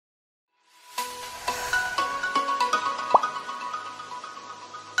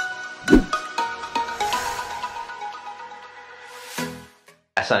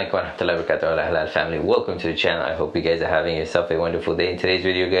Assalamualaikum warahmatullahi wabarakatuh, Halal family. Welcome to the channel. I hope you guys are having yourself a wonderful day. In today's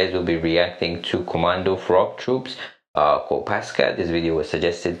video, guys, we'll be reacting to Komando Frog Troop's Kopaska. This video was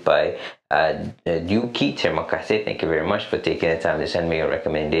suggested by Yuki. Terima kasih. Thank you very much for taking the time to send me a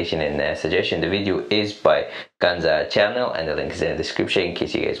recommendation and suggestion. The video is by Ganza channel and the link is in the description in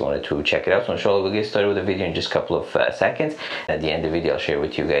case you guys wanted to check it out. So inshallah, we'll get started with the video in just a couple of seconds. At the end of the video, I'll share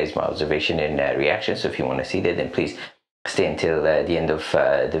with you guys my observation and reaction. So if you want to see that, then please stay until the end of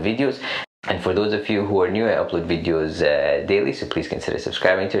the videos. And for those of you who are new, I upload videos daily, so please consider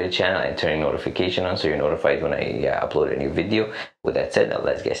subscribing to the channel and turning notification on so you're notified when I upload a new video. With that said, now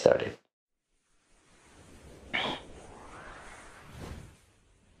let's get started.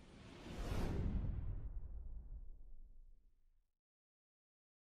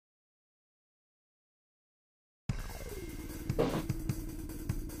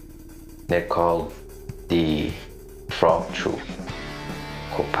 They're called the Frog Troop,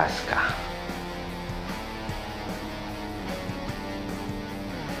 Kopaska.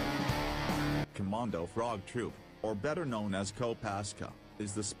 Komando Frog Troop, or better known as Kopaska,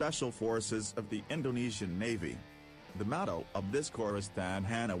 is the special forces of the Indonesian Navy. The motto of this corps is Tan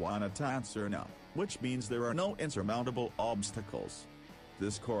Hanawana Tan Serna, which means there are no insurmountable obstacles.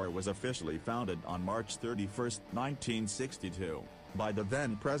 This corps was officially founded on March 31, 1962. By the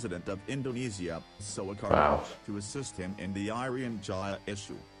then President of Indonesia, Sukarno, to assist him in the Irian Jaya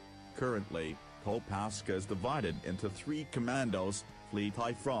issue. Currently, Kopaska is divided into three commandos: Fleet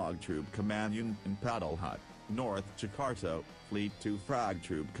I Frog Troop Command Unit in Paddle Hut, North Jakarta, Fleet II Frog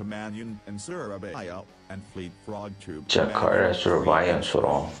Troop Command Unit in Surabaya, and Fleet Frog Troop Jakarta, Surabaya, and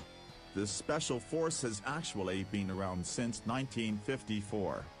Sorong. This special force has actually been around since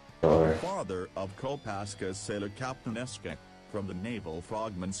 1954. Sure. The father of Kopaska is Sailor Captain Eske, from the Naval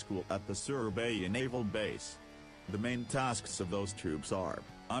Frogman School at the Surabaya Naval Base. The main tasks of those troops are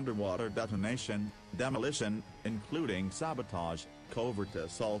underwater detonation, demolition, including sabotage, covert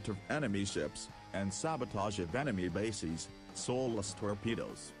assault of enemy ships, and sabotage of enemy bases, soulless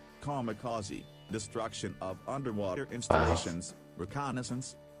torpedoes, kamikaze, destruction of underwater installations,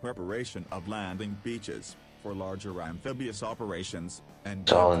 reconnaissance, preparation of landing beaches, for larger amphibious operations,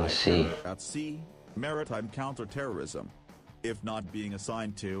 and at sea, maritime counterterrorism. If not being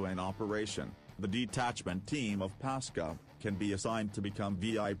assigned to an operation, the detachment team of Paska can be assigned to become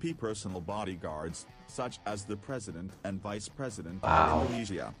VIP personal bodyguards, such as the President and Vice President of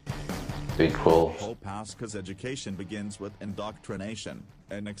Indonesia. Big cool. Kopaska's education begins with indoctrination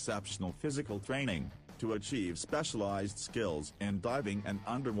and exceptional physical training to achieve specialized skills in diving and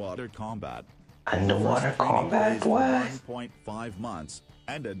underwater combat. Underwater combat? What? 1.5 months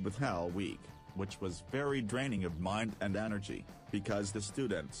ended with Hell Week, which was very draining of mind and energy, because the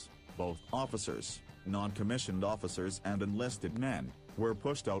students, both officers, non-commissioned officers and enlisted men, were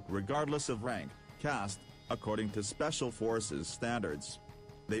pushed out regardless of rank, caste, according to Special Forces standards.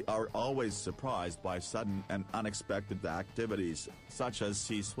 They are always surprised by sudden and unexpected activities, such as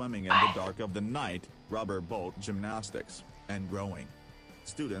sea swimming in the dark of the night, rubber boat gymnastics, and rowing.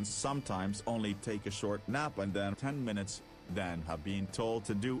 Students sometimes only take a short nap and then 10 minutes, then have been told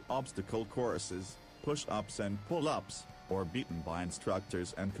to do obstacle courses, push-ups and pull-ups, or beaten by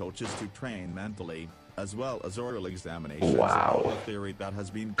instructors and coaches to train mentally, as well as oral examinations. Wow. A theory that has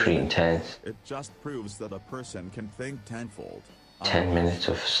been pretty intense. It just proves that a person can think tenfold. 10 minutes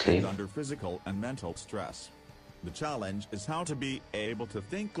of sleep under physical and mental stress. The challenge is how to be able to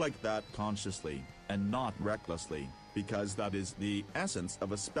think like that consciously, and not recklessly, because that is the essence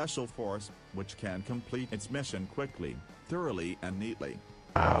of a special force, which can complete its mission quickly, thoroughly and neatly.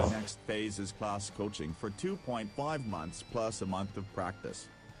 Wow. The next phase is class coaching for 2.5 months plus a month of practice.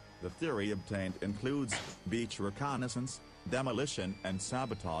 The theory obtained includes beach reconnaissance, demolition and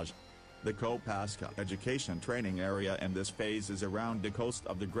sabotage. The Kopaska education training area in this phase is around the coast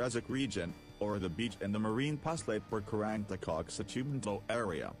of the Gresik region, or the beach in the Marine Paslate or Karangtakok Satumento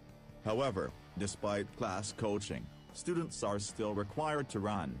area. However, despite class coaching, students are still required to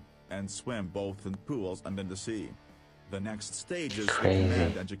run and swim both in pools and in the sea. The next stage is the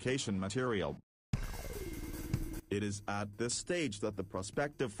command education material. It is at this stage that the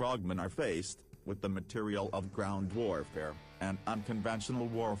prospective frogmen are faced with the material of ground warfare and unconventional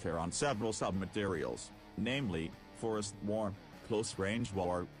warfare on several submaterials, namely forest war, close-range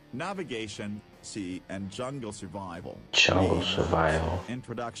war, navigation, sea and jungle survival.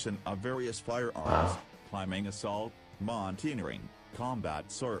 Introduction of various firearms, climbing assault, mountaineering, combat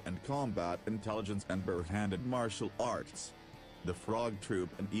SOAR and combat intelligence and bare-handed martial arts. The Frog Troop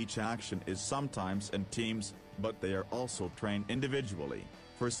in each action is sometimes in teams, but they are also trained individually,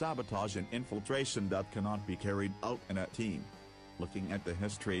 for sabotage and infiltration that cannot be carried out in a team. looking at the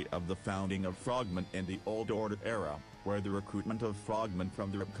history of the founding of frogmen in the Old Order era, where the recruitment of frogmen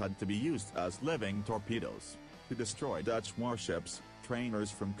from the Ripcud to be used as living torpedoes to destroy Dutch warships.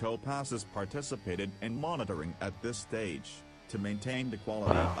 Trainers from Kopassus participated in monitoring at this stage, to maintain the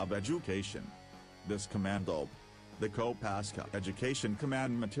quality of education. This commando, the Kopaska Education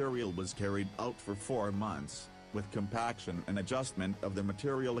Command material, was carried out for 4 months, with compaction and adjustment of the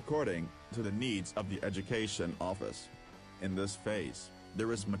material according to the needs of the Education Office. In this phase,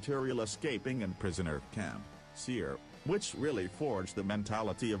 there is material escaping and prisoner camp, SEER, which really forged the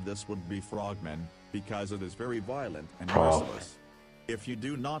mentality of this would-be frogman, because it is very violent and merciless. If you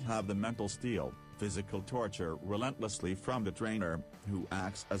do not have the mental steel, physical torture relentlessly from the trainer, who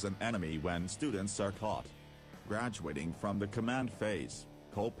acts as an enemy when students are caught. Graduating from the command phase,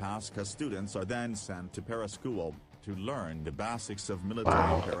 Kopaska students are then sent to para school, to learn the basics of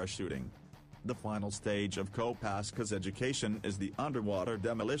military parachuting. The final stage of Kopaska's education is the Underwater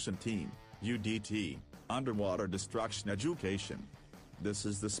Demolition Team, UDT, Underwater Destruction Education. This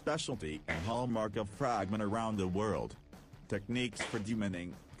is the specialty and hallmark of frogmen around the world. Techniques for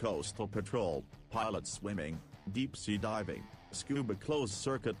demining, coastal patrol, pilot swimming, deep-sea diving, scuba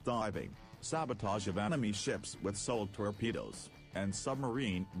closed-circuit diving, sabotage of enemy ships with soul torpedoes, and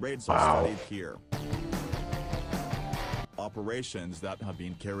submarine raids are studied here. Operations that have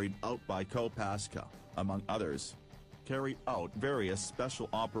been carried out by Kopaska, among others: carry out various special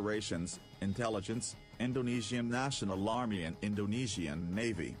operations, intelligence, Indonesian National Army and Indonesian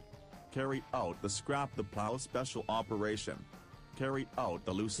Navy. Carry out the Scrap the Plow Special Operation. Carry out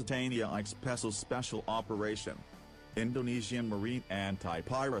the Lusitania Expresso Special Operation. Indonesian Marine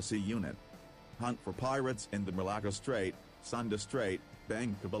Anti-Piracy Unit. Hunt for pirates in the Malacca Strait, Sunda Strait,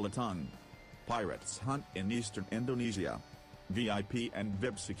 Bangka Belitung. Pirates hunt in eastern Indonesia. VIP and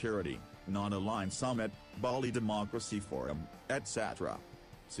VIP security, non-aligned summit, Bali Democracy Forum, etc.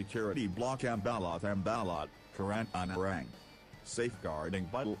 Security block Ambalat, Karantanarang. Safeguarding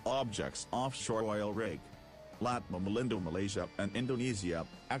vital objects offshore oil rig. Latmo Malindo Malaysia and Indonesia,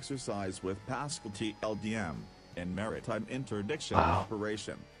 exercise with Pascal TLDM, in maritime interdiction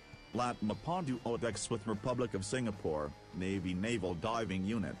operation. Latma Pondu Odex with Republic of Singapore, Navy Naval Diving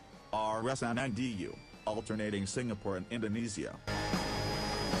Unit, RSNNDU, alternating Singapore and Indonesia.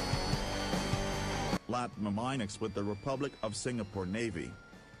 Latma Minex with the Republic of Singapore Navy.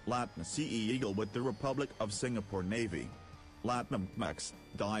 Latma CE Eagle with the Republic of Singapore Navy. Latma MEX,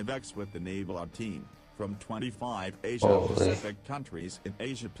 DiveX with the Naval Art Team, from 25 Asia-Pacific countries in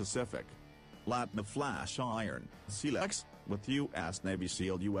Asia-Pacific. Latma Flash Iron, SEALX, with U.S. Navy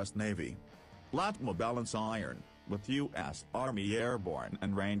SEAL U.S. Navy. Latma Balance Iron, with U.S. Army Airborne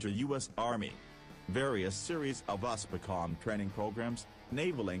and Ranger U.S. Army. Various series of USPACOM training programs,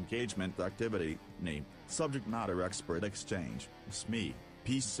 Naval Engagement Activity, NE, Subject Matter Expert Exchange, SME,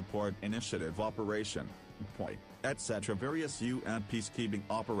 Peace Support Initiative Operation, POI, etc. Various UN Peacekeeping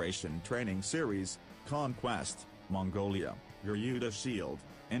Operation Training Series, Conquest, Mongolia, Garuda Shield,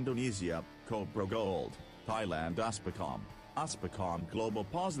 Indonesia, Cobra Gold, Thailand USPACOM Global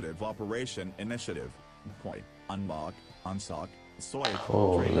Positive Operation Initiative, POI, UNMOC, UNSOC,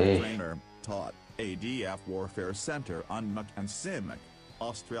 SOIC, Trainer, taught, ADF Warfare Center UNMOC and CIMIC,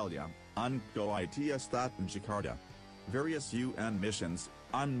 Australia, UNCO ITS in Jakarta. Various UN missions,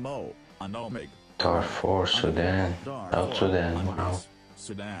 UNMO, UNOMIG, Darfur, Sudan, South Sudan,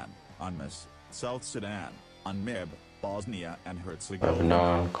 Sudan, UNMIS, South Sudan, UNMIB, Bosnia and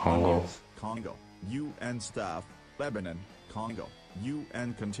Herzegovina, Lebanon, Congo, UN Staff, Lebanon, Congo,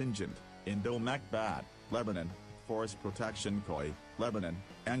 UN Contingent, Indo-Macbad, Lebanon, Force Protection Koi, Lebanon,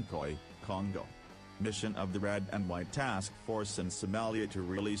 Enquires, Congo. Mission of the Red and White Task Force in Somalia to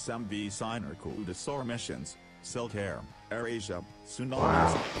release MV Signer Kudasor missions, Silk Air, AirAsia,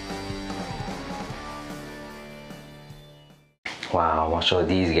 Tsunamis. Wow, mashallah,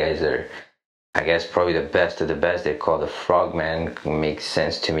 these guys are, I guess, probably the best of the best. They call the frogman. Makes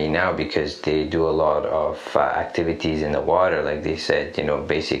sense to me now because they do a lot of activities in the water, like they said, you know,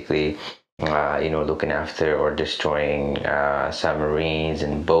 basically, looking after or destroying submarines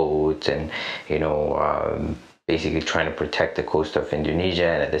and boats, and, basically trying to protect the coast of Indonesia.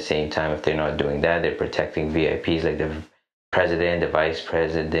 And at the same time, if they're not doing that, they're protecting VIPs like the president, the vice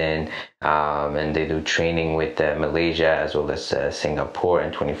president, and they do training with Malaysia as well as Singapore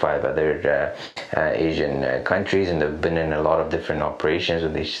and 25 other Asian countries. And they've been in a lot of different operations,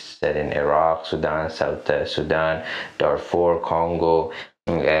 they said in Iraq, Sudan, South Sudan, Darfur, Congo,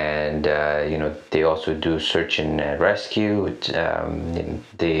 and they also do search and rescue.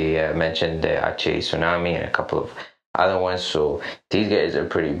 They mentioned the Aceh tsunami and a couple of other ones. So these guys are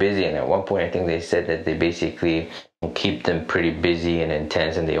pretty busy, and at one point I think they said that they basically keep them pretty busy and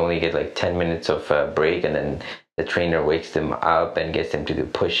intense, and they only get like 10 minutes of break, and then the trainer wakes them up and gets them to do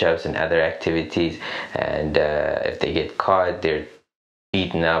push-ups and other activities. And if they get caught, they're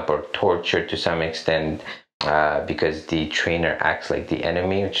beaten up or tortured to some extent, because the trainer acts like the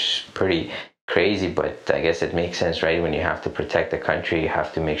enemy, which is pretty crazy, but I guess it makes sense, right? When you have to protect the country, you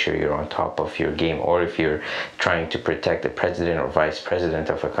have to make sure you're on top of your game. Or if you're trying to protect the president or vice president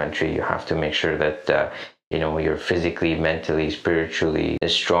of a country, you have to make sure that you know, you're physically, mentally, spiritually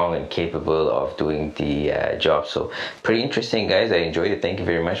strong and capable of doing the job. So pretty interesting, guys. I enjoyed it. Thank you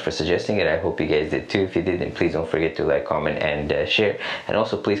very much for suggesting it. I hope you guys did too. If you did, then please don't forget to like, comment, and share. And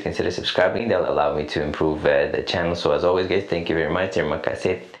also please consider subscribing. That'll allow me to improve the channel. So as always, guys, thank you very much. Terima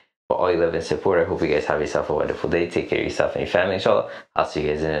kasih for all your love and support. I hope you guys have yourself a wonderful day. Take care of yourself and your family, inshallah. I'll see you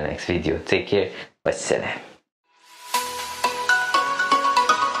guys in the next video. Take care. Wassalam.